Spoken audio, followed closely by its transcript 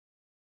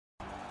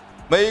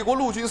美国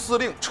陆军司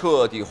令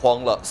彻底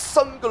慌了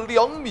，3个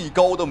2米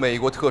高的美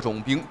国特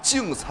种兵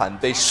竟惨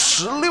被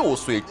16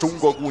岁中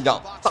国姑娘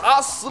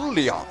打死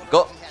2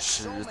个，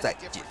实在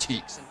解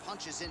气。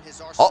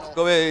好，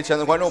各位亲爱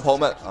的观众朋友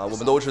们啊，我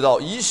们都知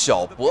道以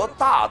小博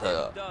大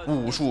的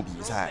武术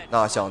比赛，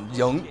那想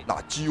赢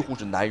那几乎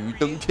是难于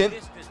登天，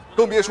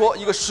更别说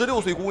一个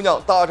16岁姑娘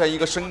大战一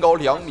个身高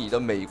2米的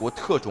美国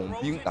特种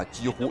兵，那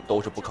几乎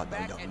都是不可能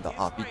赢的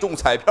啊，比中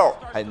彩票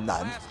还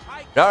难。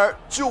然而，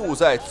就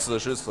在此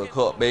时此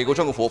刻，美国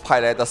政府派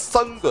来的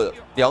3个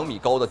2米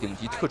高的顶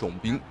级特种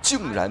兵，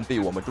竟然被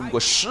我们中国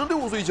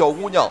16岁小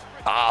姑娘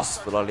打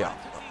死了2个。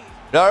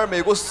然而，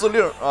美国司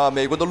令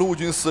美国的陆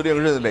军司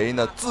令认为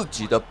呢，自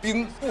己的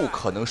兵不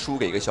可能输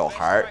给一个小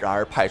孩，然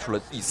而派出了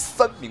第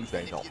3名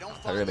选手。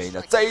他认为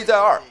呢，再1再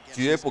2，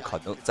绝不可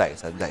能再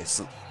3再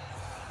4。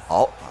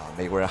好啊，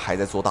美国人还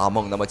在做大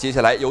梦。那么接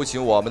下来有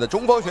请我们的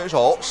中方选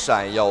手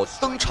闪耀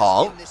登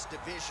场。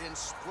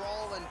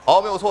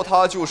好，没有错，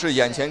她就是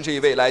眼前这一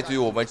位来自于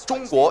我们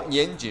中国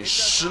年仅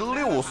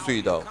16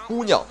岁的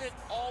姑娘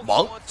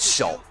王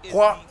小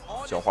花。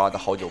小花呢，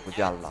好久不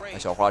见了。那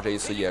小花这一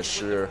次也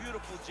是，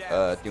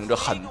顶着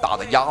很大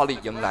的压力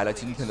迎来了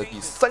今天的第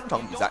3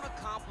场比赛。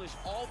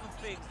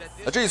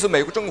那这一次，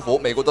美国政府、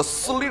美国的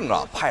司令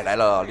啊，派来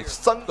了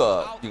3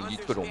个顶级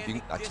特种兵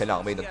啊，前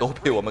2位呢都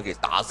被我们给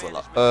打死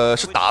了，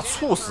是打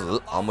猝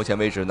死啊。目前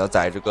为止呢，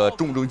在这个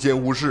重症监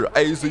护室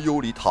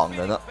ICU 里躺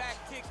着呢。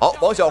好，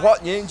王小花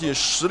年仅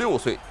16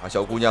岁啊，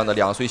小姑娘呢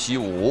2岁习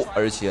武，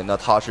而且呢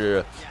她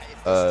是，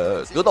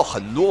得到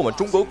很多我们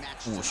中国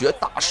武学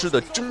大师的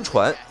真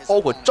传，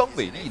包括张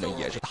伟丽呢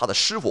也是她的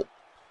师傅。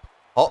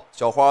好，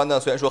小花呢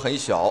虽然说很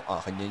小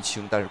啊，很年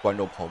轻，但是观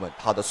众朋友们，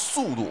她的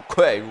速度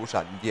快如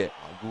闪电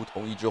啊，如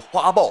同一只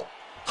花豹。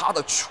她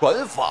的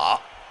拳法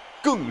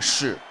更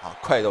是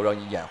快到让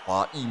你眼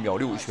花，1秒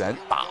6拳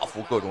打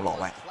服各种老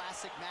外，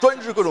专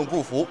治各种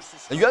不服。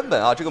原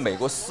本这个美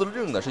国司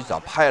令呢是想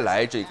派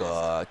来这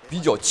个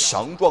比较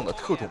强壮的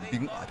特种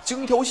兵啊，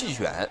精挑细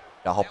选，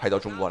然后派到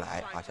中国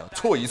来啊，想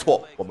挫一挫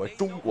我们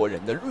中国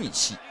人的锐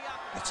气。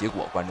结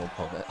果，观众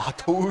朋友们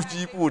偷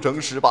鸡不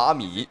成18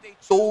米，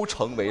都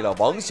成为了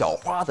王小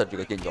花的这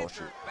个垫脚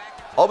石。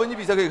好，本期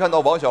比赛可以看到，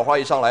王小花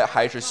一上来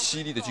还是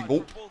犀利的进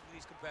攻，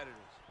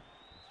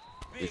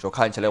这时候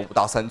看起来5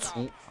大3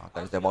粗啊，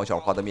但是在王小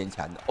花的面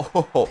前呢，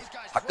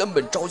他根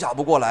本招架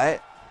不过来，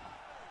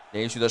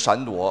连续的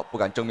闪躲，不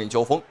敢正面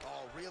交锋。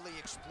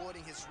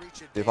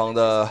对方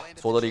的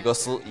索德里格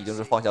斯已经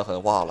是放下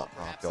狠话了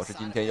啊，表示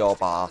今天要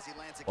把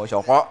王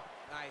小花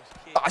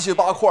大卸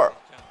8块。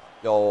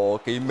要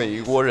给美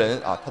国人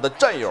他的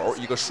战友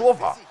一个说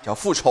法，想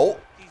复仇，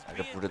但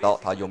是不知道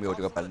他有没有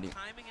这个本领。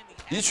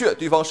的确，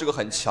对方是个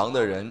很强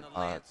的人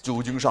啊，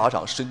久经沙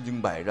场，身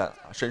经百战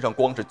啊，身上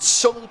光是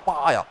枪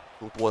疤呀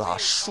都多达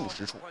数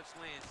十处，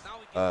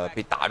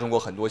被打中过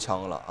很多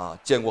枪了啊，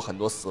见过很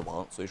多死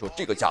亡，所以说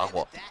这个家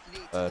伙，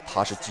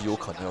他是极有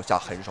可能要下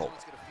狠手的。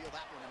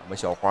我们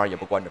小花也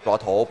不惯着抓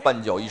头，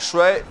半脚一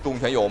摔，重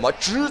拳有吗？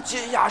直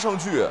接压上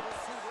去。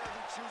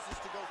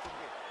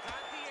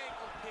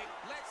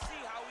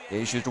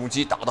连续重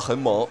击打得很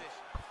猛。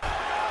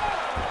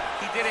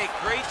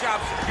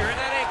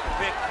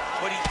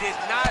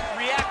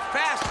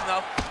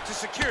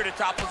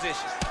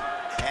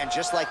And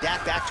just like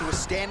that, back to a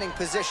standing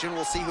position.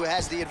 We'll see who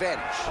has the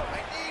advantage.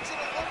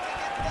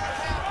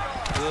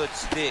 Good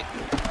stick.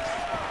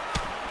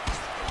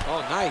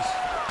 Oh, nice.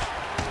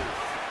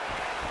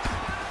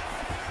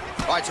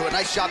 All right, so a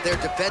nice job there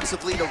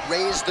defensively to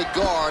raise the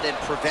guard and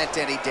prevent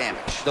any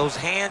damage. Those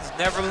hands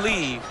never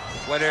leave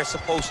where they're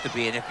supposed to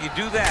be, and if you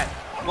do that,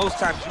 most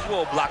times you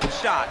will block a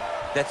shot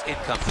that's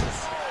incoming.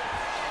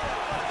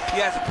 He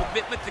has a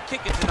commitment to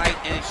kicking tonight,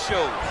 and it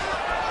shows.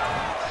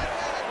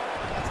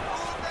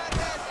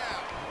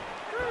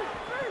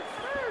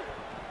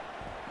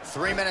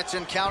 Three minutes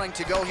and counting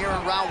to go here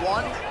in round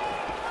 1.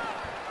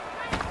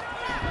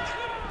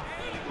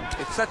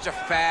 It's such a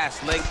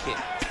fast leg kick.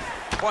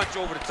 Punch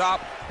over the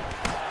top.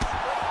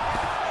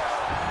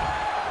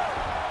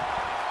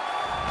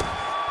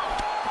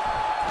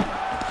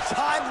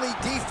 Timely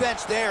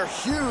defense there,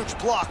 huge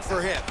block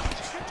for him.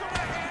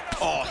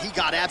 Oh, he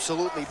got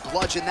absolutely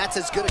bludgeoned. That's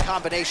as good a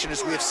combination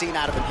as we have seen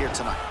out of him here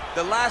tonight.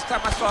 The last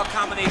time I saw a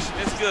combination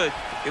this good,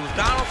 it was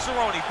Donald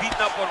Cerrone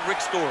beating up on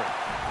Rick Story.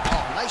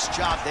 Oh, nice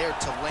job there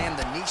to land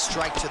the knee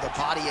strike to the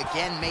body,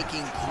 again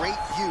making great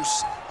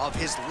use of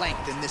his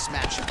length in this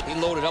matchup. He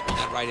loaded up on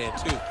that right hand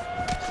too.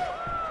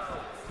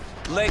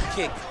 Leg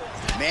kick.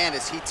 Man,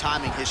 is he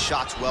timing his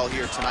shots well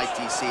here tonight,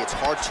 DC. It's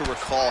hard to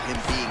recall him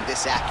being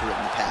this accurate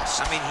in the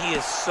past. I mean, he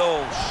is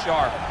so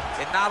sharp.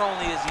 And not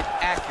only is he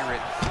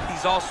accurate,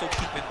 he's also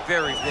keeping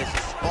very busy.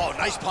 Oh,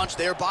 nice punch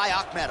there by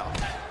Akhmedov.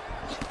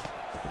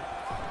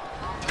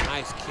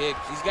 Nice kick.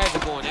 These guys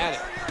are going at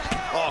it.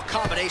 Oh,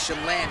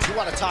 combination lands. You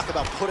want to talk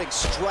about putting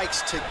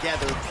strikes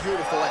together.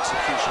 Beautiful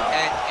execution.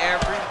 And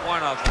every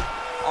one of them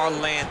are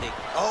landing.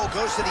 Oh,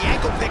 goes to the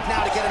ankle pick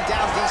now to get him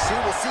down, DC.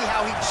 We'll see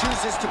how he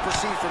chooses to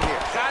proceed from here.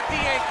 Got the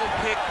ankle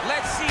pick.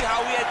 Let's see how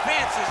he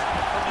advances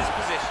from this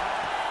position.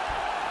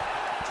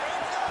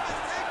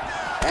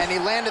 And he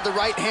landed the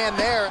right hand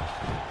there.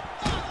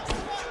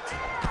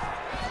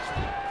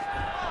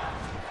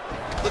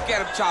 Look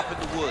at him chopping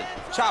the wood.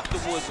 Chop the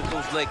wood with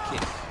those leg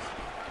kicks.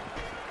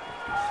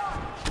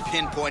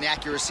 Pinpoint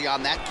accuracy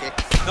on that kick.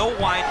 No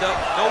wind up,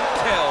 no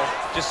tell,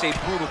 just a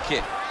brutal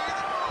kick.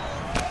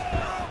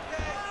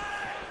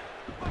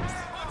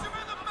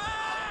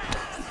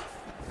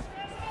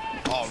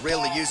 Oh,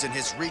 really using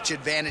his reach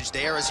advantage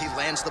there as he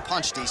lands the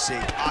punch, DC.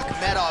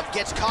 Akhmedov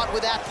gets caught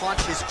with that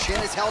punch. His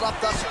chin is held up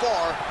thus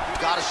far.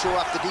 Got to shore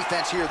up the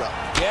defense here, though.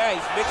 Yeah,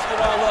 he's mixing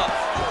it all up.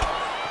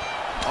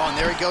 Oh, and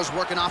there he goes,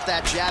 working off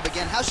that jab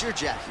again. How's your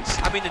jab?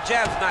 I mean, the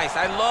jab's nice.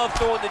 I love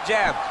throwing the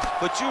jab.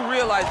 But you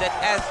realize that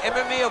as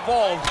MMA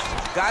evolves,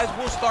 guys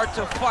will start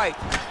to fight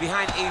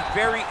behind a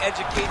very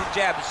educated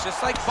jab. It's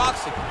just like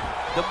boxing.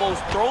 The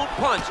most thrown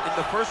punch, and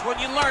the first one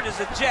you learn is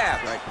a jab.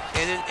 Right.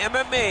 And in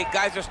MMA,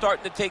 guys are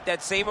starting to take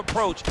that same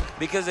approach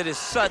because it is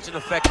such an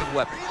effective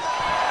weapon.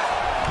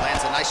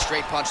 Lands a nice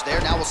straight punch there.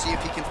 Now we'll see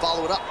if he can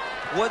follow it up.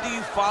 What do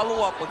you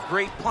follow up a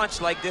great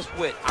punch like this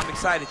with? I'm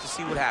excited to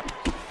see what happens.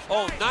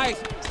 Oh, nice.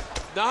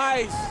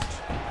 Nice.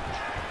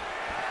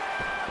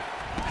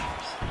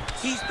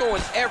 He's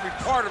throwing every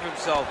part of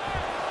himself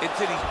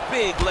into these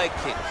big leg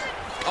kicks.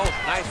 Oh,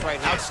 nice right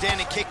hand.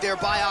 Outstanding kick there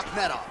by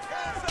Akhmedov.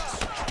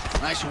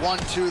 Nice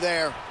 1-2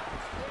 there.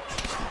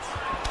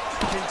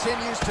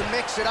 Continues to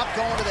mix it up,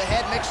 going to the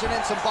head, mixing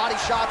in some body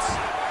shots.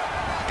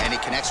 And he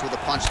connects with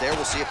a punch there.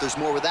 We'll see if there's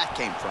more where that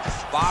came from.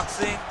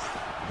 Boxing,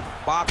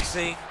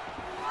 boxing,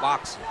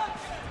 boxing.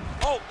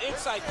 Oh,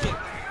 inside kick.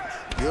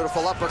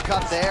 Beautiful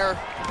uppercut there.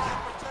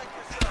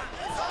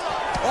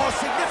 Oh,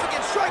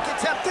 significant strike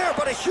attempt there,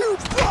 but a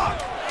huge block.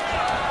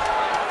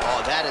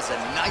 Oh, that is a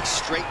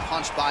nice straight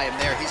punch by him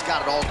there. He's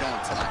got it all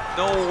going tonight.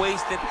 No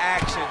wasted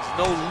actions,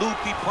 no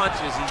loopy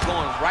punches. He's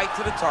going right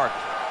to the target.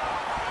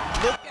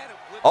 Look at him.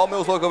 好，没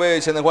有错，各位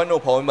亲爱的观众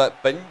朋友们，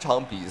本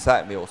场比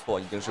赛没有错，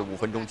已经是5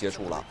分钟结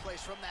束了。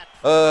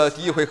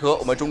第一回合，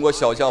我们中国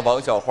小将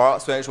王小花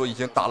虽然说已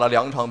经打了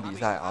2场比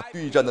赛啊，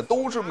对战的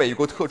都是美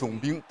国特种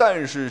兵，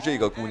但是这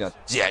个姑娘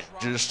简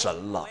直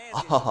神了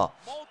啊！哈哈，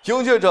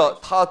凭借着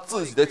她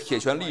自己的铁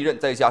拳利刃，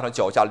再加上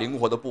脚下灵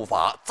活的步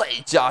伐，再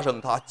加上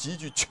她极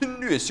具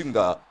侵略性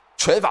的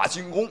拳法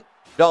进攻，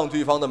让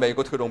对方的美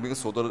国特种兵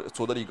索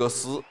德里格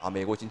斯啊，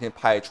美国今天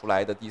派出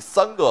来的第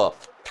3个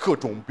特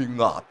种兵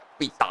啊。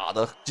被打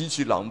得极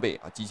其狼狈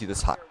啊，极其的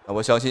惨。那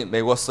我相信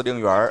美国司令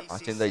员啊，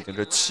现在已经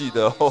是气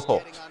的，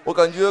我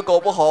感觉搞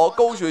不好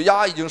高血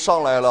压已经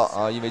上来了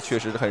啊，因为确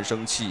实是很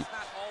生气。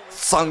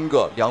3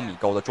个2米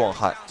高的壮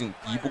汉竟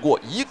敌不过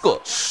1个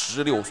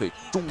16岁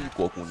中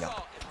国姑娘，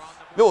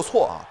没有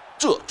错啊，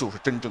这就是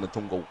真正的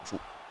中国武术。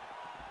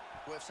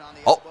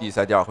好，比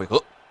赛第2回合。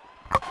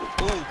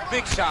Ooh,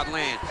 big shot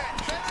lands.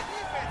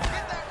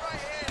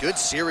 Good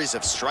series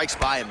of strikes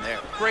by him there.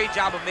 Great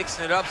job of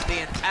mixing it up,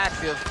 staying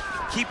active.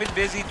 Keeping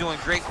busy, doing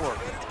great work.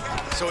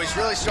 So he's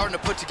really starting to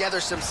put together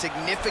some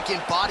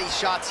significant body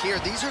shots here.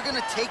 These are going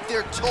to take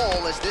their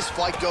toll as this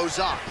fight goes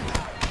on.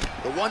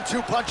 The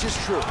 1-2 punch is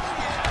true.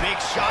 Big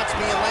shots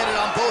being landed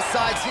on both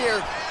sides here.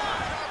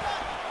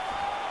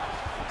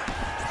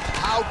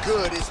 How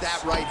good is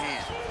that right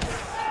hand?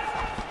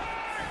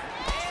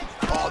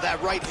 Oh,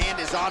 that right hand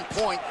is on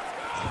point.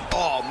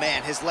 Oh,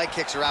 man, his leg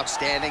kicks are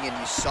outstanding, and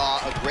you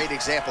saw a great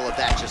example of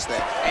that just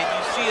there. And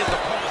you see his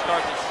opponent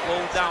start to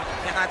slow down.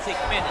 He cannot take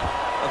many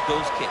of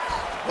those kicks.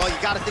 Well, you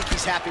got to think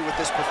he's happy with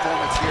this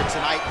performance here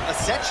tonight.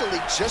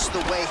 Essentially, just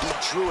the way he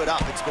drew it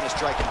up, it's been a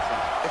striking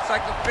fight. It's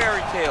like a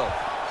fairy tale.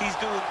 He's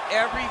doing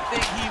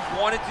everything he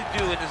wanted to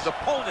do, and his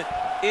opponent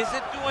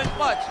isn't doing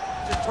much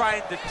to try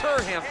and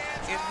deter him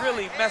and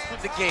really mess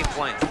with the game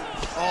plan.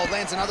 Oh,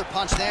 lands another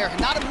punch there.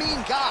 Not a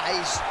mean guy.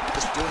 He's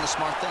just doing the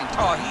smart thing.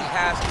 Oh, he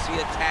has to be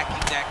attacking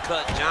that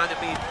cut, John. I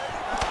mean,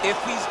 if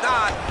he's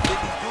not, then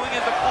he's doing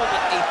his opponent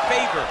a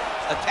favor.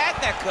 Attack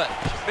that cut.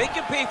 Make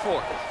him pay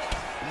for it.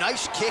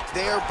 Nice kick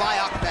there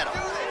by Akhmedov.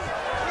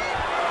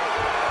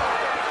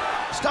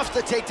 Stuffs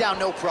the takedown,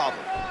 no problem.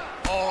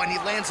 Oh, and he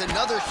lands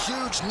another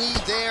huge knee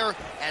there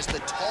as the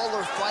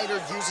taller fighter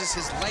uses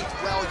his length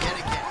well yet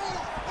again.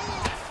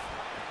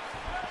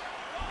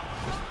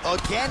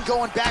 Again,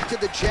 going back to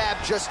the jab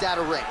just out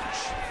of range.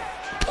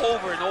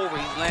 Over and over,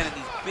 he's landing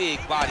these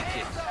big body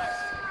kicks.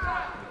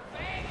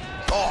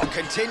 Oh,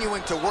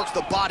 continuing to work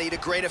the body to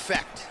great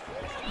effect.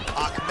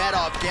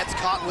 Akhmedov gets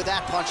caught with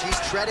that punch. He's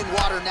treading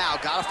water now.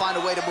 Got to find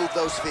a way to move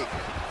those feet.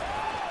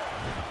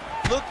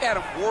 Look at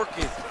him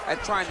working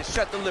at trying to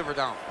shut the liver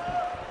down.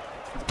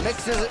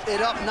 Mixes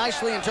it up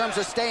nicely in terms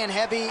of staying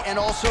heavy and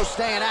also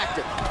staying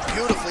active.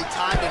 Beautifully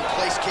timed and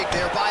place kick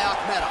there by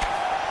Akhmedov.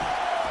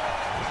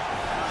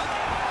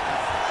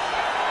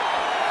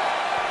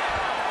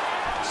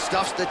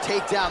 Stuffs the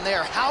takedown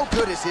there. How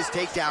good is his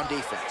takedown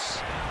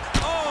defense?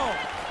 Oh!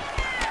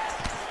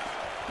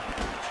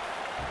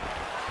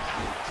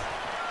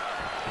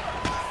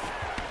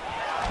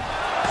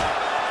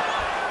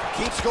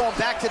 Keeps going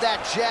back to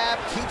that jab,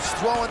 keeps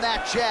throwing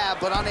that jab,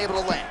 but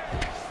unable to land.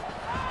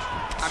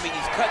 I mean,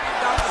 he's cutting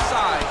down the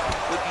side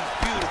with these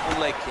beautiful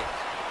leg kicks.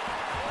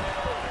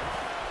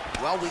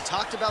 Well, Well, we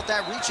talked about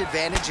that reach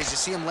advantage as you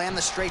see him land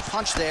the straight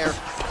punch there.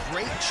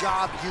 Great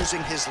job using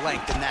his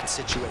length in that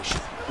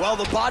situation. Well,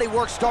 the body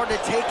work starting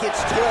to take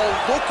its toll.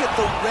 Look at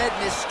the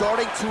redness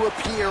starting to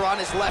appear on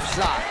his left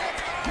side.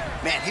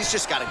 Man, he's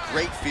just got a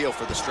great feel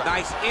for the strike.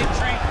 Nice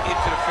entry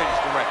into the finish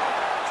directly.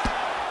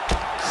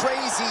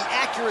 Crazy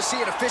accuracy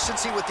and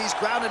efficiency with these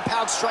ground and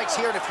pound strikes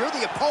here. And if you're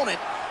the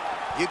opponent,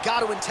 you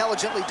got to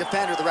intelligently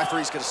defend or the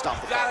referee's going to stop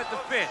the fight. Got to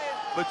defend.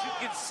 But you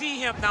can see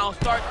him now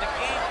starting to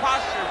gain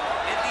posture,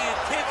 and the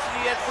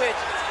intensity at which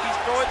he's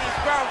throwing these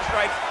ground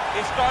strikes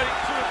is starting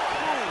to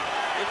improve.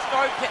 It's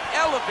starting to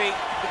elevate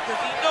because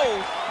he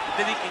knows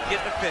that he can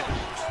get the finish.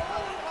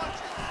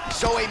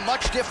 So a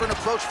much different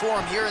approach for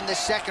him here in this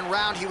second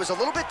round. He was a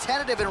little bit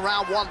tentative in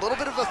round one, a little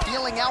bit of a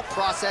feeling out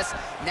process.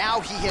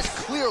 Now he has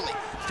clearly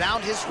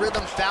found his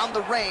rhythm, found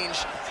the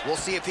range. We'll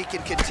see if he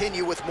can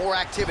continue with more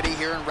activity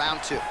here in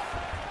round two.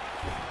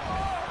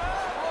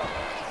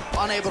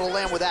 Unable to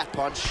land with that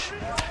punch.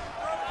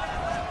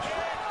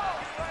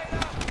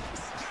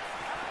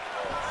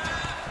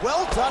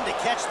 Well done to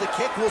catch the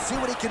kick. We'll see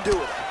what he can do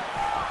with it.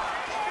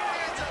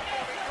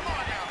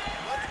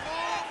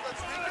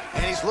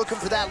 And he's looking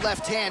for that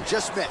left hand,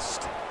 just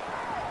missed.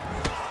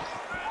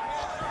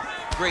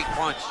 Great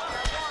punch.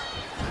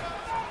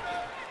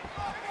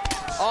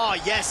 Oh,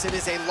 yes, it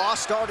is a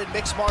lost art in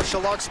mixed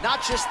martial arts.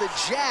 Not just the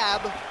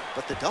jab,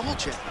 but the double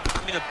jab. I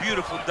mean, a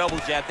beautiful double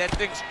jab. That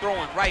thing's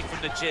throwing right from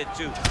the chin,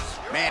 too.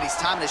 Man, he's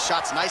timing his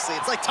shots nicely.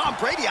 It's like Tom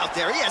Brady out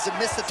there. He hasn't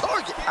missed the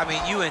target. I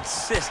mean, you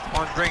insist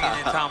on bringing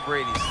in Tom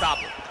Brady. Stop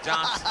it.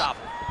 John, stop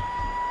it.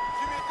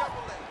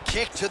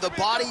 Kick to the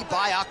body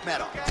by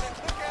Akhmedov.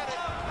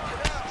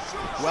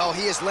 Well,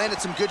 he has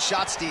landed some good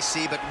shots,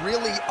 DC, but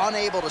really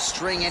unable to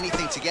string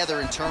anything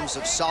together in terms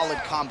of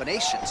solid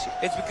combinations.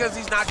 It's because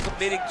he's not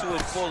committing to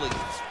it fully.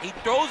 He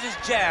throws his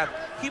jab.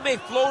 He may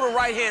float a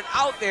right hand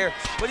out there,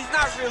 but he's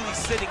not really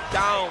sitting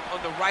down on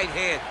the right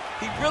hand.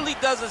 He really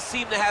doesn't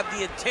seem to have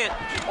the intent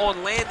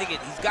on landing it.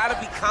 He's got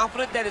to be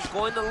confident that it's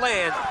going to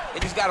land,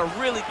 and he's got to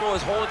really throw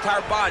his whole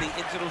entire body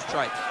into those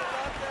strikes.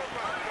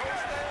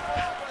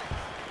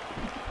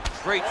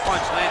 Great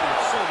punch landed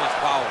with so much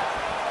power.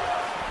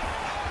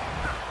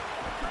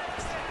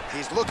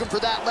 He's looking for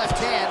that left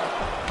hand.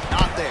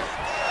 Not there.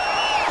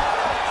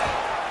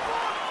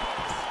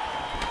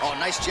 Oh,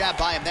 nice jab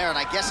by him there. And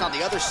I guess on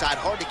the other side,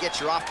 hard to get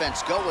your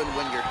offense going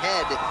when your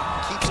head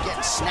keeps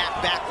getting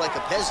snapped back like a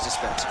Pez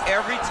dispenser.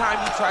 Every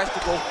time he tries to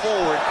go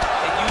forward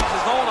and use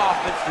his own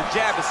offense, the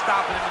jab is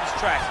stopping him in his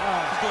tracks.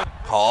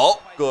 好，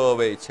各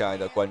位亲爱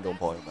的观众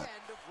朋友们，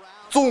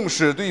纵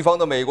使对方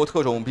的美国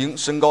特种兵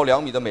身高2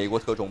米的美国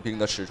特种兵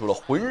呢，使出了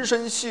浑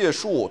身解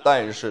数，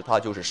但是他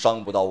就是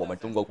伤不到我们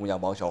中国姑娘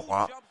王小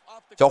花。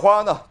小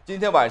花呢，今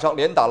天晚上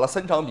连打了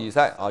3场比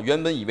赛啊，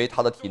原本以为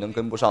她的体能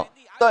跟不上，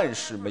但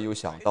是没有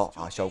想到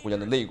啊，小姑娘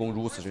的内功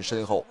如此之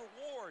深厚。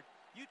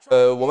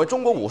我们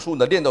中国武术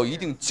呢，练到一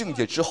定境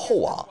界之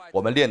后啊，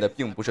我们练的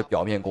并不是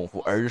表面功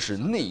夫，而是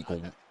内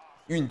功、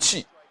运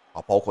气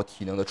啊，包括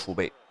体能的储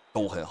备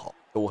都很好，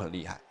都很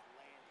厉害。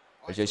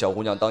而且小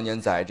姑娘当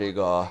年在这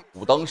个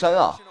武当山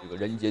啊，这个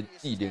人杰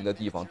地灵的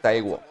地方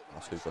待过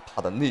啊，所以说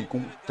她的内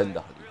功真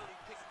的很厉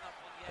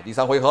害。第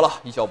3回合了，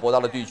以小博大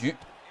的对局。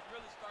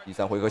第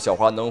3回合，小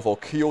花能否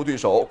KO 对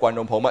手？观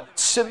众朋友们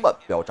千万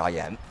不要眨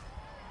眼。You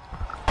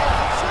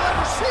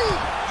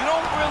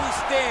don't really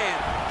stand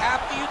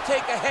after you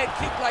take a head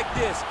kick like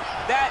this.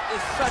 That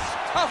is such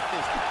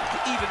toughness to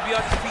even be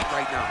on his feet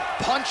right now.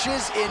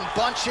 Punches in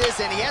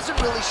bunches, and he hasn't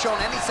really shown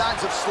any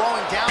signs of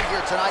slowing down here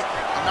tonight.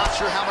 I'm not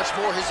sure how much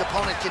more his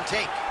opponent can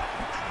take.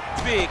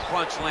 Big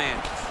punch land.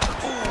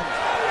 Ooh.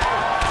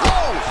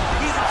 Oh,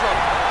 he's in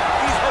trouble.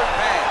 He's hurt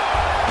bad.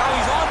 Now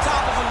he's on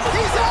top of him.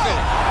 He's out.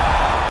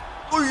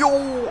 哎呦，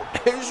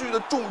连续的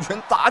重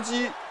拳砸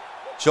击，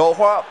小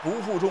花不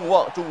负众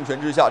望，重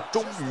拳之下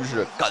终于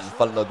是干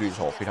翻了对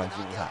手，非常精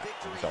彩。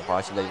小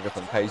花现在也是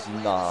很开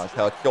心呐，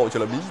她要跳起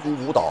了民族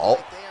舞蹈。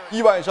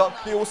一晚上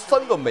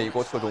KO3个美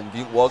国特种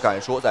兵，我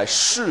敢说在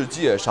世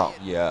界上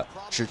也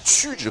是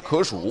屈指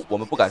可数。我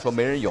们不敢说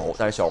没人有，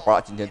但是小花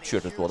今天确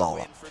实做到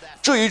了。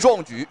这一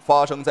壮举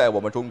发生在我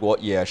们中国，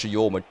也是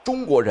由我们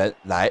中国人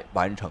来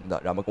完成的，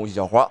让我们恭喜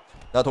小花。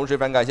那同时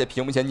非常感谢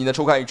屏幕前您的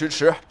收看与支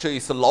持，这一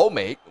次老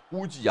美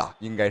估计啊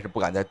应该是不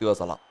敢再嘚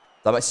瑟了，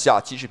咱们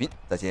下期视频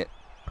再见。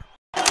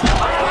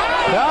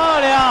漂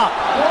亮，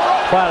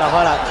坏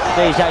了，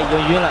这一下已经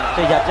晕了，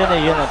这下真的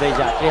晕了，这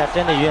下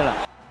真的晕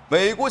了。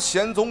美国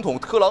前总统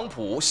特朗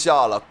普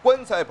下了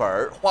棺材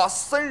本，花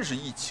30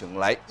亿请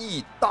来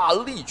意大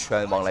利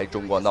拳王来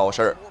中国闹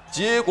事儿，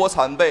结果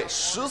惨被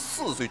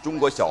14岁中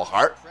国小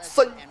孩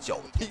3脚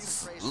踢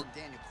死。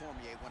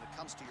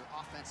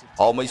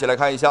好，我们一起来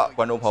看一下，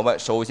观众朋友们，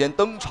首先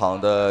登场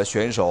的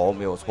选手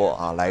没有错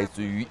啊，来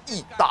自于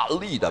意大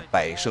利的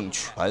百胜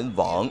拳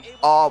王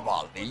阿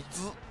瓦雷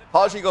兹。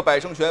他是一个百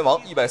胜拳王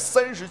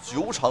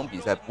，139场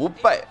比赛不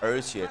败，而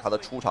且他的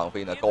出场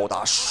费呢高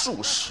达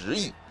数十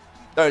亿。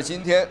但是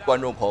今天，观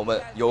众朋友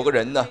们，有个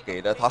人呢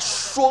给了他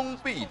双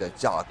倍的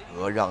价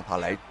格，让他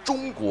来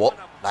中国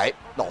来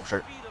闹事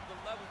儿。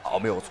啊，好，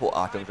没有错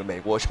啊，正是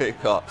美国这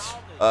个，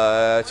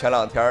前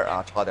2天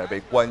啊，差点被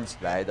关起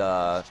来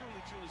的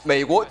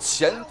美国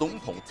前总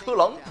统特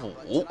朗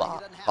普啊，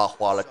他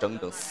花了整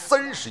整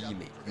30亿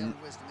美金，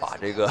把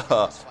这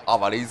个阿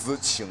瓦雷兹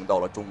请到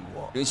了中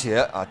国，并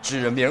且啊，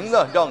指明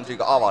呢让这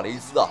个阿瓦雷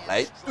兹啊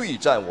来对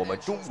战我们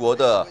中国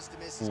的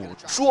武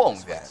状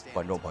元。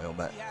观众朋友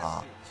们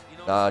啊。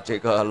那这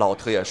个老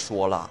特也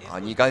说了啊，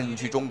你赶紧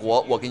去中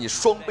国，我给你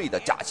双倍的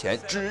价钱，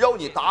只要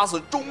你打死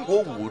中国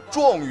武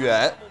状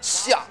元，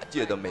下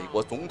届的美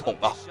国总统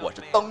啊，我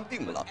是当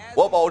定了，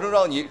我保证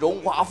让你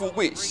荣华富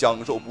贵，享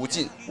受不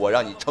尽，我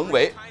让你成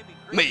为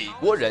美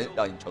国人，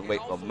让你成为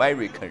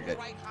American 人。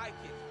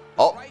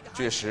好，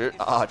确实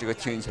啊，这个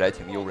听起来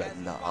挺诱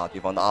人的啊。对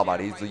方的阿瓦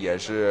雷兹也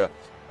是，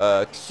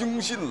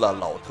听信了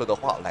老特的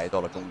话，来到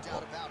了中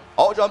国。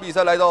好，这场比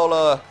赛来到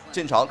了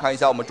现场，看一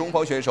下我们中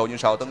方选手已经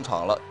上要登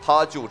场了，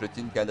他就是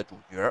今天的主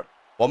角，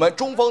我们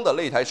中方的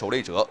擂台守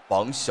擂者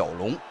王小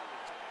龙。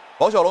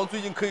王小龙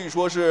最近可以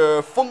说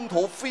是风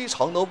头非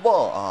常的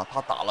旺啊，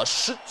他打了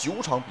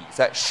19场比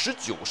赛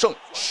，19胜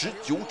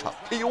，19场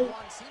KO。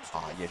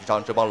啊，也是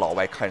让这帮老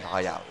外看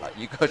傻眼了。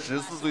一个14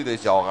岁的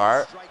小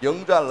孩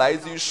迎战来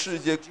自于世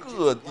界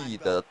各地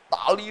的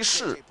大力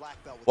士，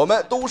我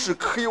们都是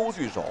KO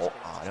对手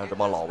啊，让这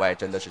帮老外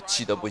真的是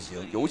气得不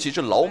行。尤其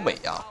是老美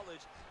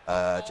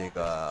啊，这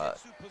个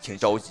挺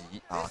着急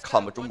啊，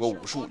看吧，中国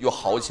武术又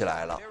好起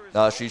来了。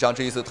那实际上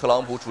这一次特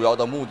朗普主要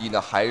的目的呢，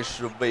还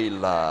是为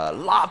了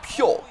拉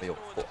票，没有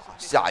错啊。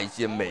下一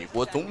届美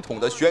国总统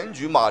的选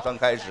举马上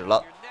开始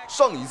了。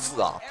上一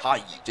次啊，他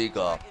以这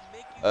个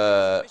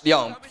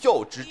2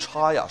票之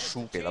差呀，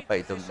输给了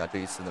拜登。那这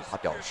一次呢，他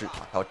表示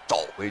啊，他要找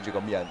回这个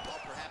面子。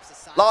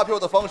拉票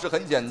的方式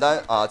很简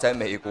单啊，在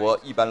美国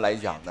一般来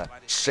讲呢，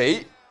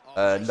谁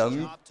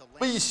能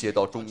威胁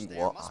到中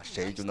国啊，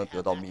谁就能得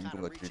到民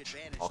众的支持。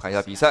好，看一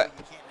下比赛，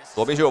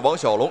左边选手王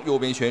小龙，右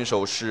边选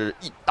手是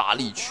意大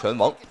利拳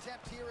王。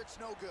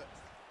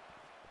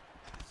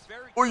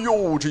哎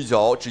呦，这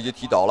脚直接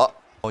踢倒了。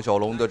王小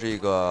龙的这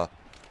个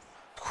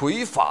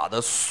腿法的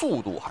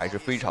速度还是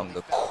非常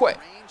的快。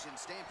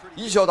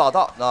以小打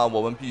大，那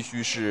我们必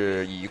须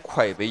是以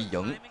快为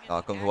赢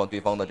啊！更何况对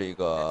方的这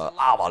个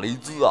阿瓦雷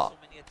兹啊，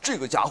这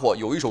个家伙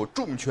有一手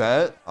重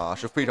拳啊，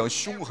是非常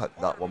凶狠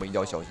的，我们一定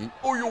要小心。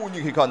哦呦，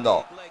你可以看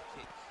到，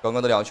刚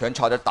刚的2拳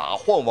差点打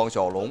晃王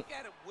小龙。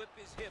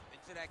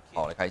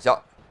好，来看一下，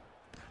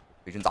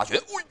飞身砸拳，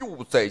哦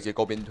呦，再接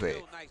高鞭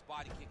腿。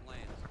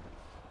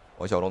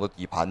王小龙的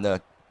底盘呢，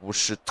不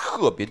是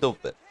特别的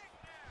稳。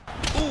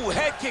Ooh,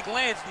 head kick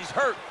lands, and he's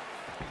hurt.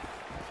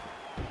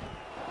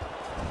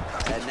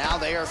 And now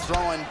they are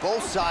throwing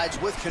both sides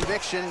with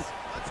conviction.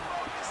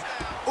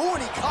 Ooh,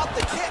 and he caught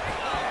the kick.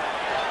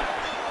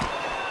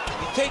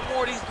 You take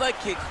more of these leg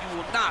kicks, you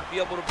will not be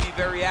able to be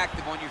very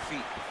active on your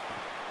feet.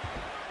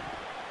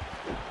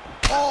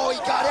 Oh, he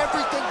got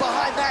everything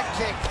behind that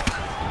kick.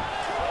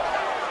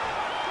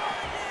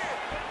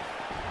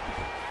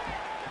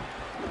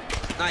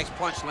 Nice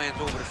punch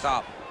lands over the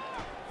top.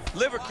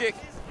 Liver kick.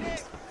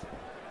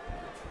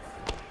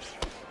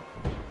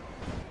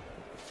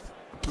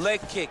 Leg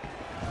kick.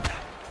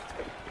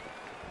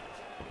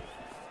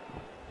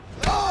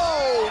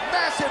 Oh,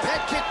 massive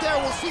head kick there.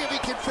 We'll see if he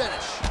can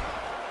finish.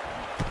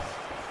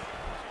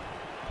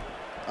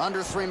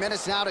 Under 3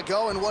 minutes now to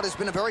go in what has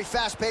been a very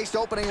fast-paced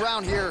opening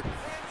round here.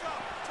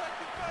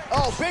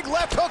 Oh, big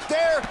left hook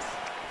there.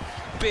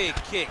 Big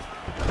kick.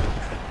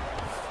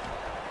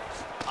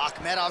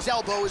 Akhmedov's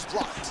elbow is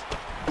blocked.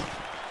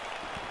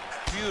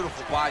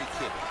 Beautiful body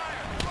kick.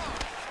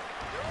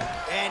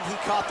 And he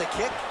caught the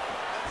kick.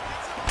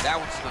 That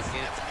one snuck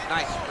in.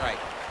 Nice strike.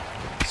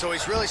 So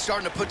he's really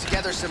starting to put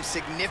together some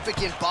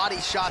significant body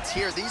shots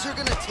here. These are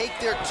going to take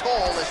their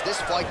toll as this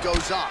fight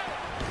goes on.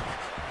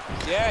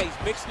 Yeah,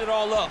 he's mixing it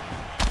all up.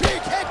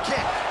 Big head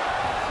kick.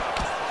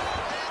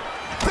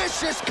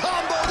 Vicious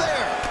combo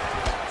there.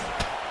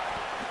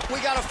 We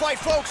got to fight,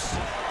 folks.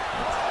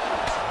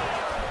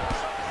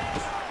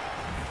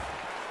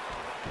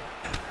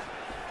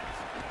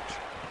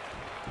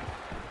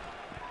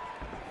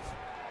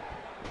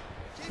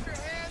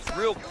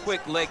 Real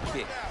quick leg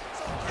kick.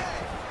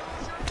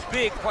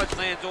 Big punch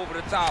lands over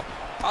the top.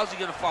 How's he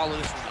gonna follow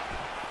this one up?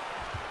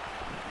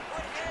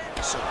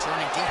 So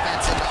turning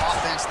defense into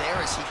offense there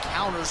as he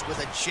counters with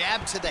a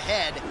jab to the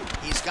head.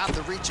 He's got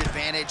the reach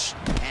advantage,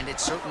 and it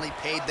certainly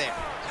paid there.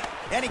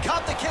 And he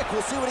caught the kick.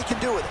 We'll see what he can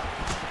do with it.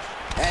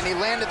 And he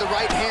landed the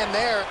right hand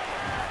there.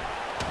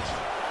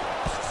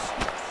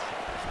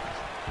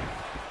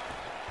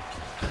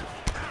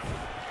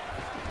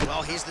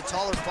 Well, he's the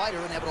taller fighter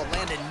and able to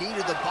land a knee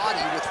to the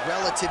body with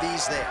relative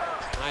ease there.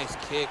 Nice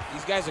kick.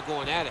 These guys are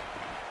going at it.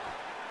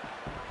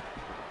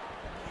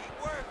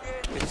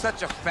 It's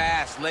such a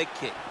fast leg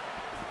kick.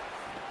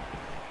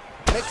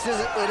 Mixes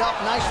it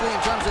up nicely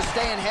in terms of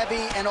staying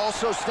heavy and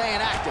also staying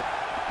active.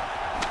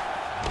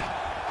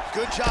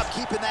 Good job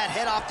keeping that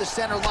head off the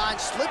center line.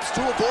 Slips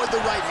to avoid the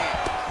right hand.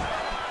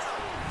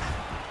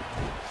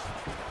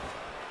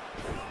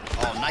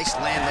 Oh, nice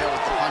land there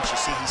with the punch. You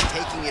see, he's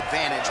taking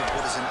advantage of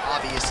what is an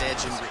obvious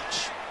edge and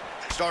reach.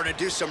 Starting to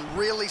do some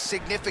really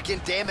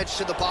significant damage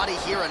to the body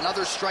here.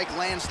 Another strike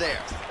lands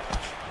there.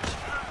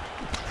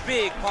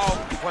 Big,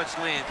 powerful punch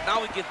lands.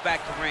 Now he gets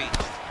back to range.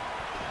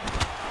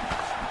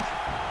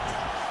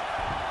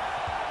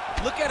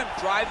 Look at him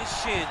drive his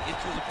shin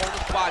into his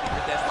opponent's body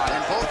with that body.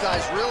 And both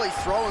guys really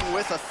throwing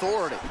with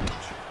authority.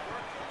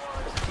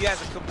 He has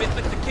a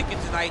commitment to kicking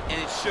tonight,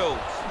 and it shows.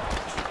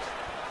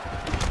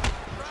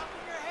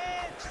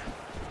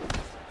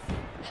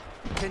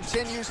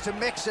 Continues to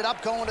mix it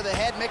up, going to the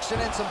head, mixing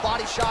in some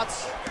body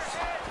shots.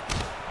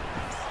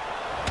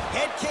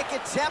 Head kick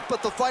attempt,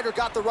 but the fighter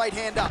got the right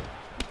hand up.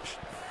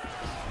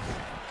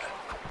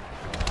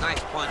 Nice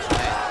punch,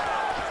 man.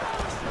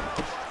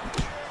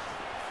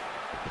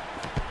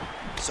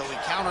 So he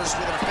counters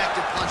with an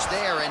effective punch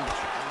there, and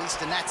at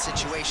least in that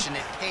situation,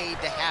 it paid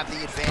to have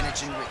the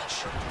advantage in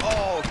reach.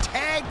 Oh,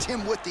 tagged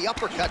him with the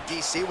uppercut,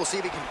 DC. We'll see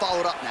if he can follow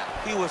it up now.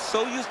 He was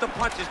so used to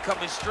punches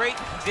coming straight,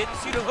 he didn't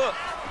see the hook.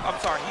 I'm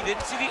sorry, he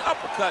didn't see the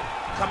uppercut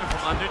coming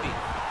from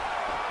underneath.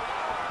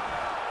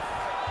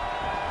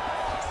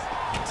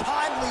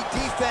 Timely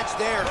defense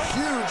there,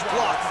 huge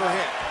block for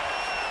him.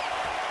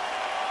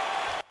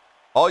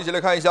 好，一起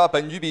来看一下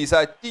本局比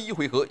赛第一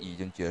回合已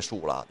经结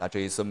束了。那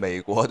这一次，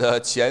美国的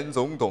前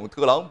总统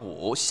特朗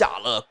普下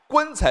了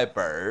棺材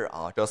本儿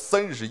啊，这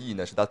30亿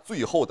呢是他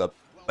最后的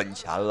本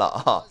钱了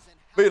啊。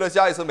为了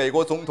下一次美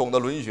国总统的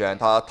轮选，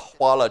他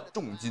花了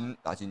重金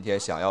啊，今天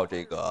想要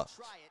这个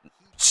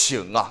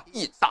请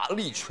意大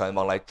利拳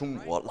王来中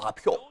国拉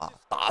票啊，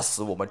打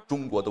死我们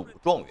中国的武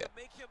状元。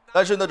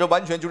但是呢，这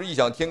完全就是异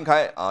想天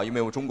开啊，因为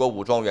我们中国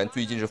武状元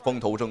最近是风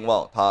头正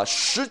旺，他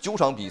19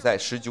场比赛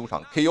19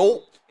场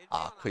KO。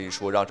可以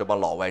说让这帮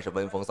老外是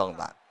闻风丧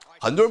胆，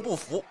很多人不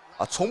服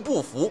啊，从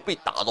不服被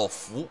打到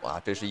服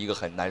啊，这是一个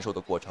很难受的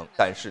过程。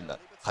但是呢，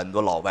很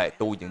多老外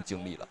都已经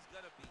经历了。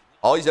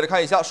好，一起来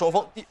看一下双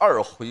方第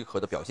2回合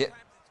的表现。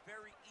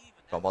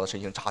双方的身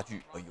形差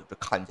距，哎呦，这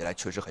看起来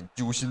确实很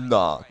揪心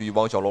呐。对于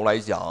王小龙来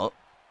讲，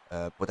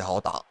不太好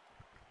打。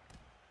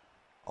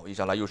好，一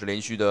上来又是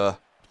连续的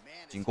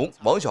进攻，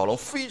王小龙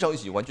非常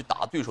喜欢去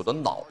打对手的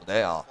脑袋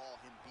呀，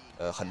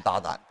很大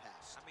胆。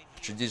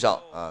实际上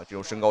这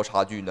种身高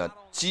差距呢，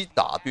击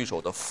打对手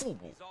的腹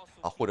部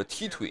或者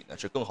踢腿呢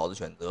是更好的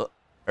选择。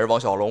而王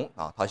小龙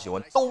他喜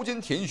欢刀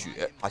尖舔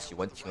血，他喜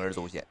欢铤而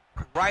走险。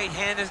Right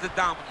hand is the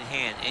dominant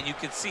hand, and you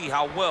can see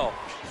how well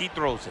he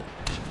throws it.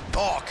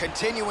 Oh,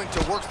 continuing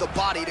to work the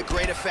body to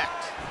great effect.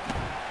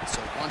 So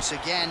once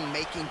again,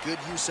 making good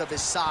use of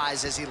his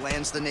size as he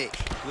lands the knee.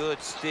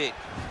 Good stick.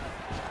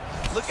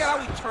 Look at how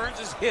he turns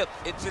his hip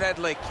into that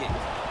leg kick.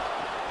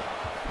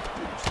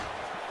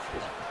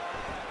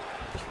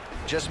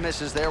 Just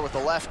misses there with the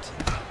left.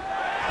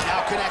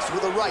 Now connects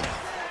with the right.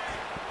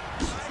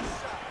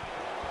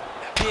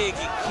 Big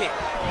kick.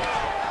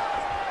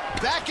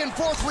 Back and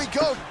forth we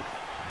go.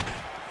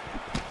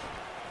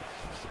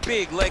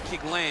 Big leg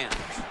kick lands.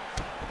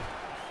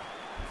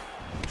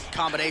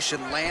 Combination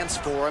lands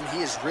for him.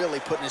 He is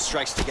really putting his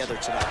strikes together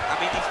tonight. I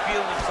mean, he's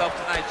feeling himself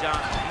tonight, John.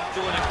 He's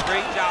doing a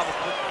great job of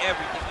putting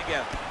everything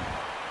together.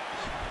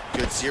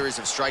 Good series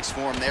of strikes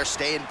for him there,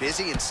 staying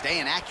busy and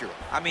staying accurate.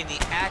 I mean,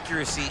 the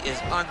accuracy is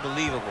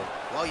unbelievable.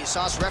 Well, you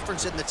saw us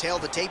reference it in the tail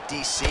of the tape,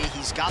 DC.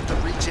 He's got the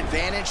reach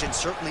advantage and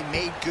certainly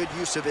made good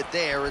use of it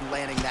there in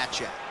landing that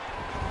jab.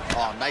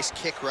 Oh, nice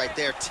kick right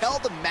there. Tell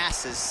the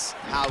masses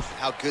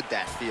how good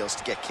that feels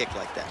to get kicked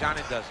like that. John,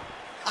 it doesn't.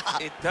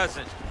 It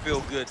doesn't feel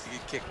good to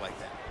get kicked like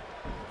that.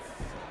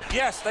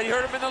 Yes, they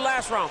heard him in the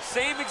last round.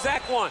 Same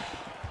exact one.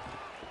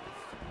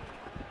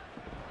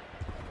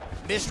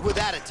 Missed with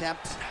that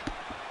attempt.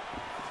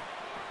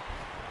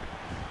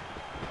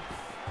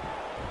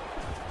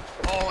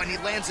 Oh, and he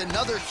lands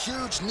another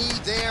huge knee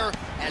there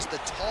as the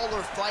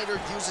taller fighter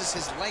uses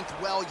his length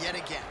well yet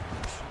again.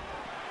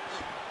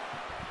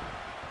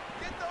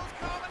 Get those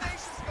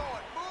combinations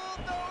going.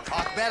 Move those.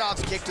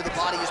 Akhmedov's kick to the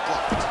body is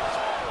blocked.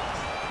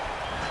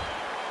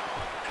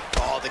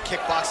 Oh, the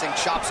kickboxing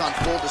chops on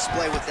full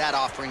display with that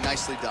offering.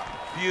 Nicely done.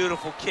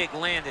 Beautiful kick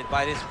landed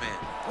by this man.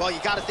 Well, you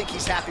got to think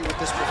he's happy with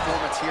this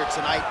performance here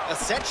tonight.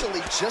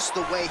 Essentially, just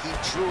the way he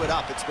drew it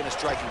up, it's been a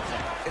striking thing.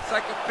 It's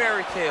like a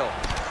fairy tale.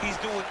 He's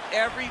doing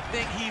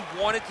everything he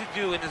wanted to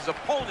do, and his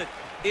opponent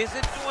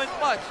isn't doing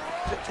much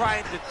to try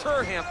and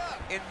deter him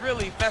and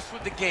really mess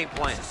with the game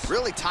plan.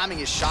 Really timing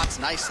his shots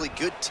nicely.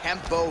 Good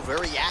tempo,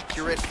 very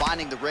accurate,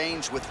 finding the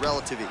range with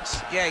relative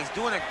ease. Yeah, he's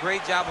doing a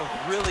great job of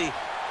really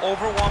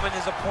overwhelming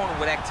his opponent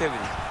with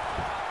activity.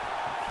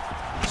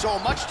 So a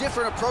much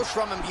different approach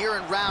from him here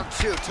in round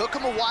two. Took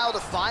him a while to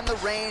find the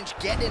range,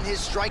 get in his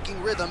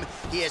striking rhythm.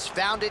 He has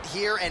found it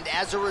here, and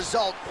as a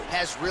result,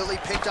 has really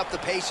picked up the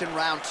pace in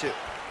round two.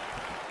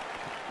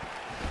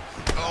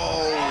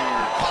 Oh,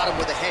 caught him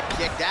with a head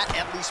kick. That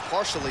at least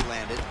partially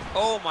landed.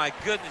 Oh my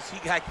goodness, he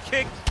got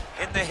kicked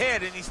in the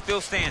head and he's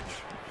still standing.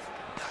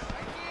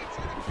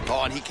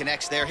 Oh, and he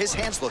connects there. His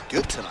hands look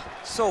good tonight.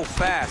 So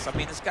fast. I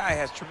mean, this guy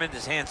has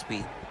tremendous hand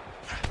speed.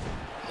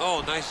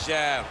 Oh, nice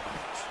jab.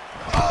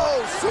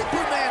 Oh,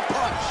 Superman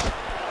punch.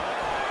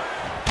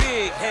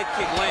 Big head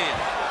kick land.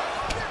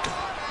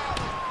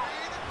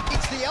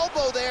 It's the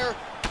elbow there.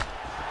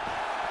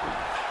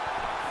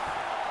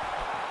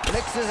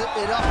 Mixes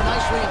it up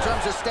nicely in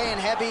terms of staying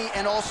heavy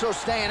and also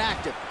staying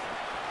active.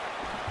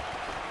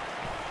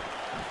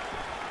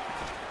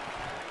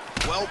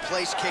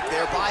 Well-placed kick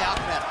there by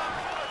Ahmed.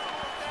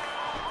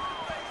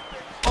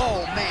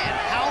 Oh, man,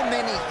 how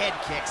many head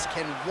kicks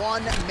can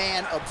one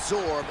man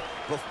absorb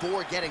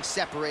before getting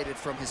separated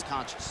from his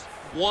conscience?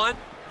 One,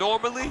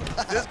 normally.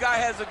 This guy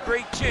has a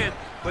great chin,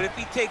 but if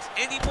he takes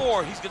any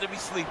more, he's going to be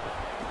sleeping.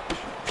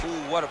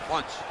 Ooh, what a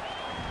punch.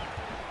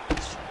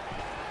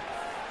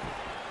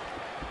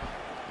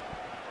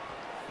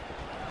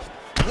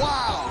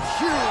 Wow,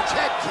 huge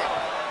head kick.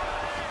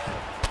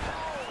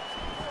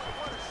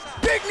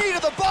 Big knee to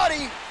the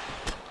body.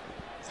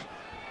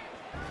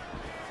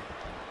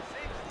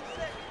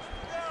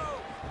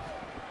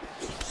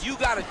 You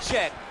got to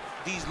check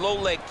these low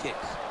leg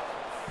kicks.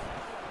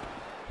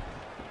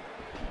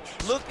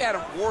 Look at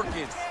him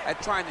working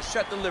at trying to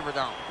shut the liver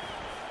down.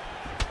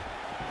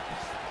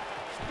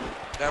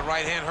 That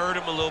right hand hurt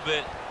him a little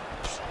bit.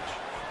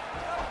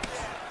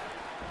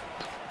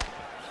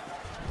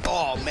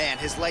 Oh, man,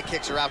 his leg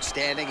kicks are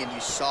outstanding, and you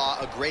saw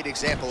a great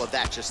example of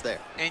that just there.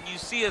 And you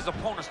see his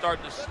opponent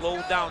starting to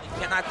slow down. He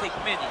cannot take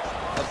many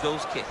of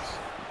those kicks.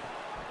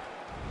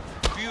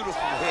 Beautiful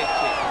head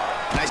kick.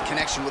 Nice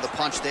connection with a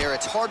punch there.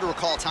 It's hard to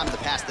recall a time in the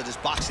past that his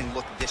boxing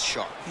looked this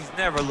sharp. He's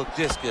never looked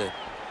this good.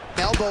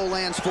 Elbow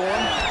lands for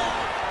him.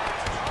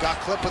 Got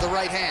clipped with the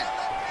right hand.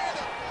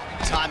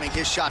 Timing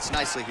his shots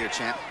nicely here,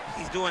 champ.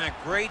 He's doing a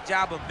great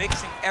job of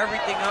mixing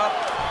everything up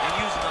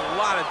and using a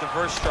lot of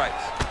diverse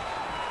strikes.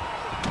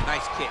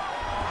 Nice kick.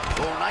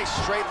 Oh, nice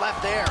straight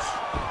left there.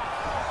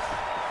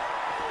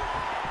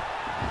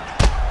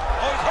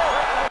 Oh, he's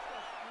hurt.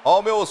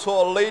 好，没有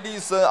错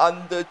 ，Ladies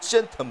and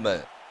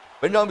Gentlemen，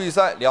 本场比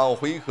赛2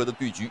回合的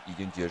对局已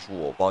经结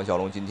束。王小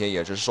龙今天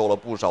也是受了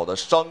不少的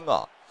伤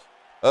啊。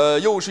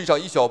又是一场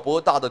以小博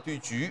大的对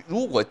局。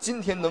如果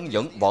今天能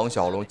赢，王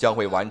小龙将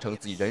会完成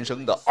自己人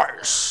生的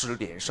20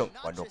连胜。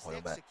观众朋友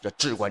们，这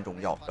至关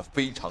重要，这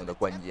非常的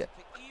关键。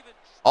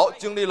好，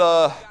经历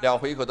了2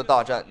回合的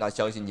大战，那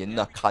相信您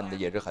呢看的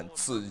也是很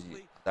刺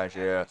激。但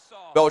是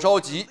不要着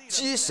急，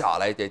接下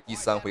来的第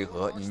3回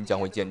合，您将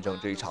会见证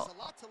这一场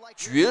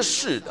绝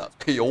世的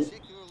KO。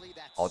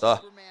好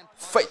的，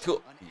费特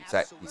比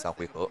赛第3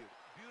回合。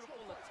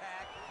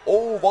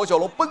哦，王小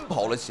龙奔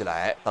跑了起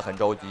来，他很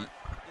着急。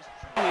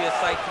A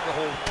sight to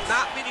behold.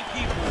 Not many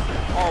people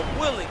are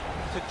willing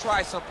to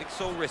try something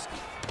so risky.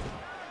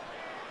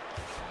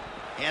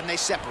 And they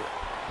separate.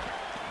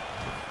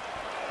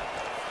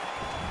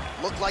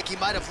 Looked like he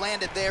might have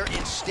landed there.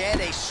 Instead,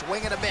 a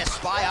swing and a miss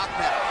by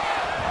Ahmed.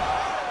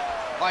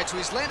 All right, so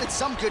he's landed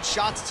some good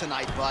shots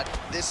tonight, but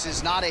this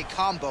is not a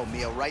combo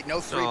meal, right?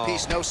 No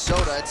three-piece, no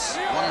soda. It's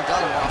one and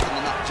done more often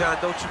than not. John,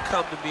 don't you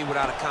come to me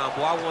without a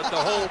combo. I want the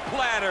whole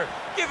platter.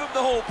 Give him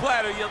the whole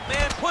platter, young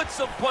man. Put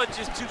some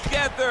punches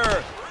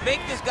together.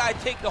 Make this guy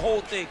take the whole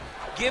thing.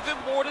 Give him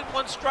more than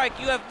one strike.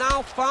 You have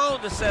now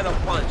found a setup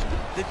punch.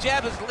 The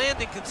jab is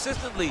landing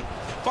consistently.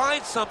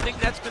 Find something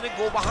that's going to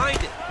go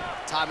behind it.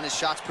 Timing his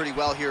shots pretty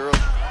well here early.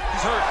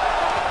 He's hurt.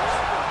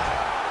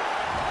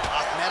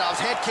 Akhmedov's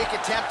head kick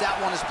attempt, that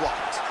one is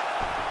blocked.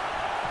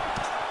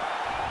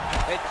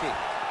 Head kick.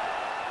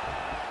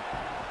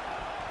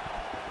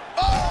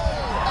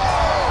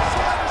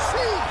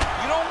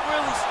 You don't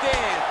really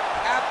stand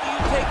after you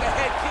take a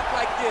head kick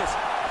like this.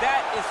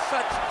 That is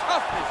such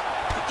toughness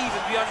to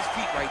even be on his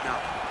feet right now.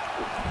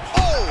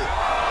 Oh!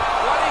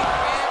 What a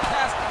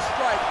fantastic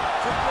strike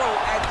to throw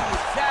at the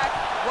exact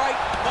right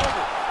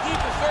moment. He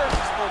deserves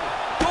this moment.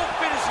 Don't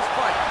finish his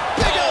fight.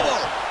 Big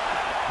elbow!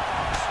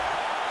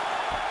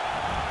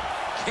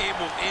 Came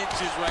of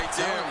inches right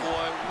there,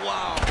 boy.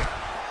 Wow.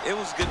 It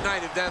was good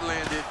night if that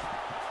landed.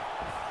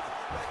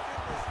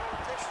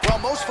 Well,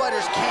 most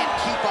fighters can't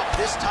keep up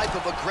this type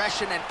of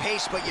aggression and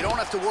pace, but you don't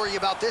have to worry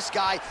about this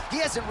guy. He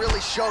hasn't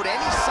really showed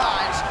any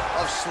signs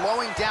of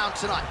slowing down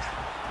tonight.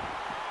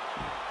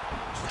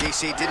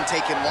 DC, didn't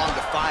take him long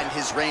to find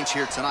his range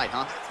here tonight,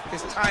 huh?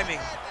 His timing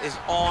is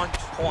on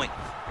point.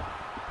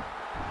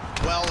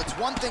 Well, it's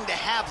one thing to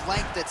have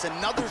length, it's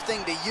another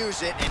thing to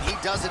use it, and he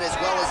does it as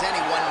well as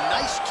anyone.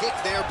 Nice kick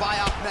there by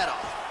Akhmedov.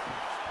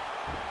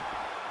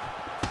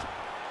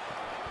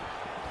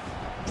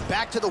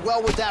 Back to the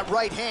well with that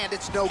right hand,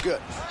 it's no good.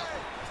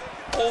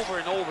 Over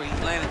and over, he's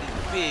landing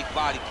these big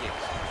body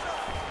kicks.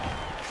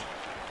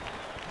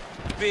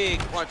 Big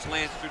punch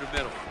lands through the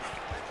middle.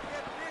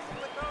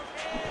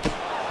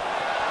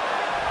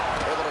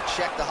 Able to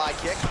check the high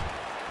kick.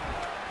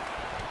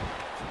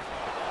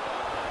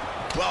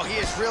 Well, he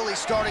is really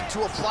starting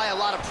to apply a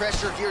lot of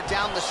pressure here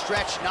down the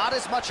stretch. Not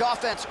as much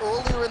offense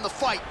earlier in the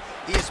fight.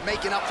 He is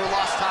making up for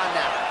lost time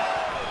now.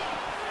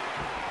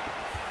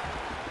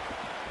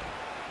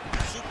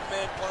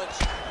 Superman punch.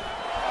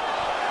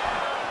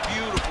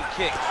 Beautiful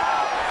kick.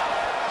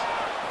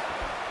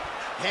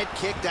 Head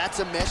kick, that's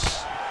a miss.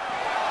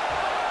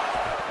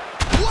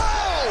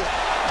 Whoa!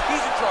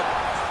 He's in trouble.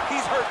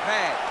 He's hurt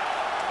bad.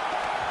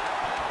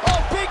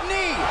 Oh, big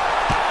knee!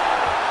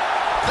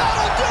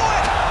 That'll do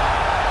it!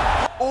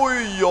 Oh,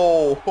 哎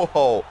呦，吼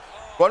吼！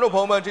观众朋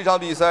友们，这场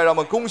比赛让我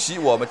们恭喜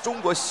我们中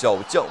国小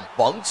将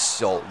王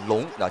小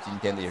龙。那今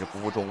天呢也是不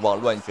负众望，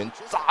乱拳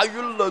砸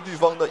晕了对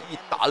方的意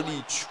大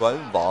利拳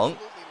王，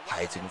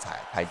太精彩，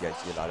太解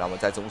气了！让我们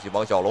再次恭喜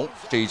王小龙。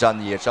这一战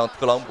呢也是让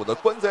特朗普的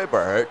棺材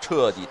本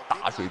彻底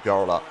打水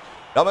漂了。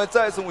让我们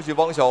再次恭喜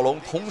王小龙，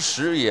同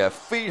时也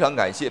非常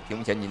感谢屏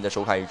幕前您的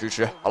收看与支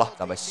持。好了，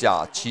咱们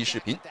下期视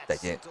频再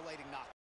见。